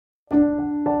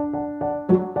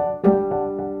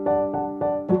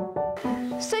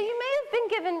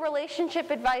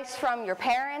relationship advice from your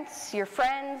parents, your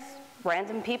friends,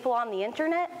 random people on the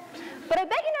internet, but I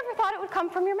bet you never thought it would come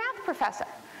from your math professor.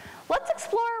 Let's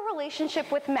explore a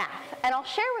relationship with math, and I'll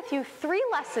share with you 3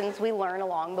 lessons we learn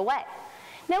along the way.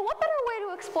 Now, what better way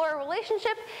to explore a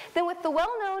relationship than with the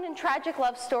well-known and tragic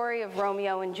love story of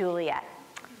Romeo and Juliet?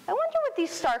 I wonder what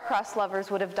these star-crossed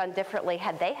lovers would have done differently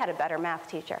had they had a better math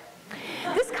teacher.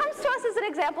 This comes to us as an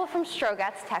example from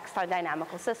Strogat's text on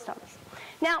dynamical systems.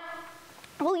 Now,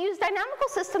 we'll use dynamical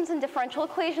systems and differential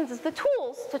equations as the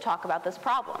tools to talk about this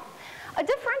problem. A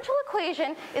differential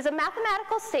equation is a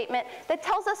mathematical statement that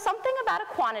tells us something about a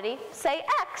quantity, say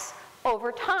x,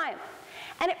 over time.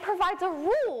 And it provides a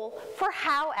rule for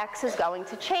how x is going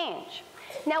to change.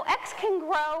 Now, x can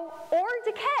grow or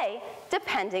decay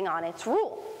depending on its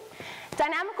rule.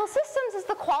 Dynamical systems is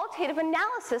the qualitative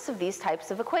analysis of these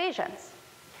types of equations.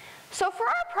 So for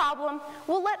our problem,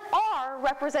 we'll let R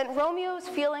represent Romeo's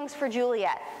feelings for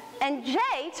Juliet, and J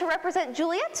to represent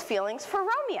Juliet's feelings for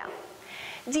Romeo.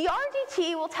 dr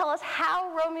dt will tell us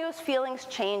how Romeo's feelings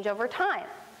change over time.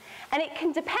 And it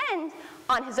can depend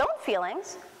on his own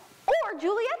feelings or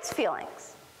Juliet's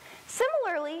feelings.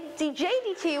 Similarly, dj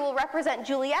dt will represent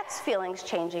Juliet's feelings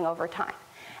changing over time.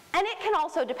 And it can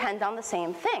also depend on the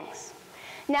same things.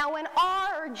 Now, when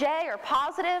R or J are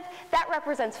positive, that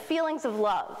represents feelings of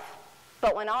love.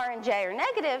 But when R and J are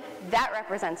negative, that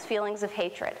represents feelings of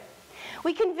hatred.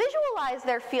 We can visualize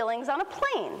their feelings on a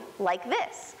plane, like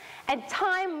this. And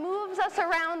time moves us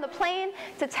around the plane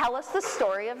to tell us the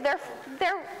story of their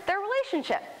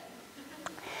relationship.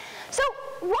 So,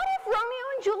 what if Romeo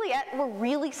and Juliet were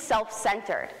really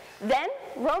self-centered? Then,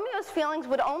 Romeo's feelings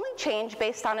would only change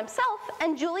based on himself,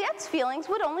 and Juliet's feelings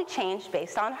would only change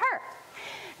based on her.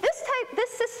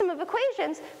 This system of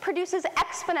equations produces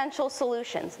exponential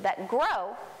solutions that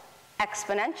grow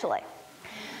exponentially.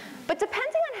 But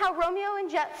depending on how Romeo and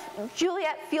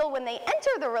Juliet feel when they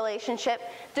enter the relationship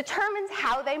determines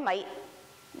how they might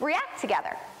react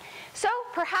together. So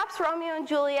perhaps Romeo and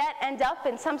Juliet end up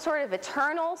in some sort of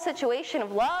eternal situation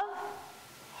of love,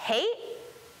 hate,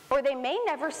 or they may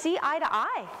never see eye to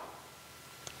eye.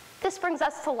 This brings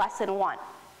us to lesson 1.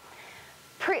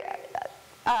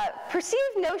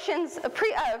 Preconceived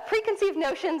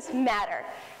notions matter.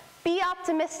 Be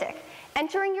optimistic.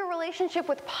 Entering your relationship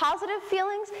with positive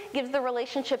feelings gives the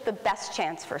relationship the best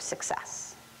chance for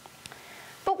success.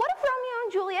 But what if Romeo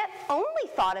and Juliet only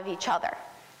thought of each other?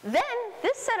 Then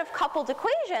this set of coupled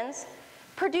equations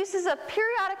produces a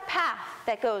periodic path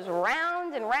that goes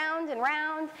round and round and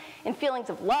round in feelings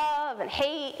of love and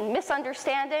hate and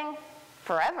misunderstanding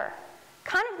forever.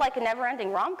 Kind of like a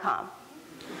never-ending rom-com.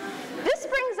 This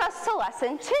brings us to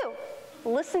lesson 2.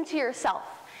 Listen to yourself.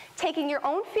 Taking your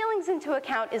own feelings into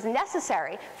account is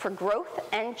necessary for growth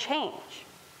and change.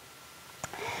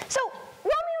 So,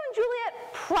 Romeo and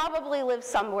Juliet probably live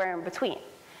somewhere in between.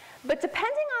 But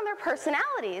depending on their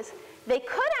personalities, they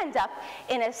could end up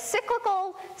in a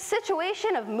cyclical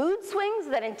situation of mood swings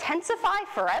that intensify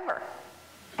forever.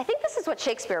 I think this is what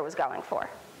Shakespeare was going for.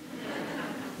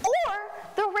 Or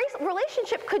the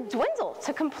relationship could dwindle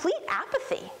to complete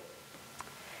apathy.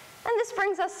 And this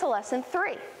brings us to lesson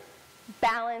 3.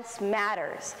 Balance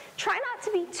matters. Try not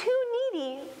to be too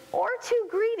needy or too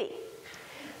greedy.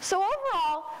 So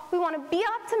overall, we want to be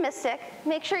optimistic,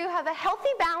 make sure you have a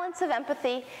healthy balance of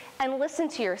empathy, and listen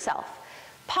to yourself.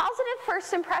 Positive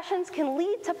first impressions can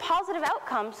lead to positive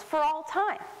outcomes for all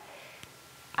time.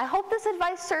 I hope this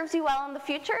advice serves you well in the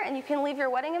future, and you can leave your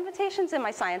wedding invitations in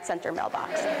my Science Center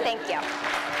mailbox. Thank you.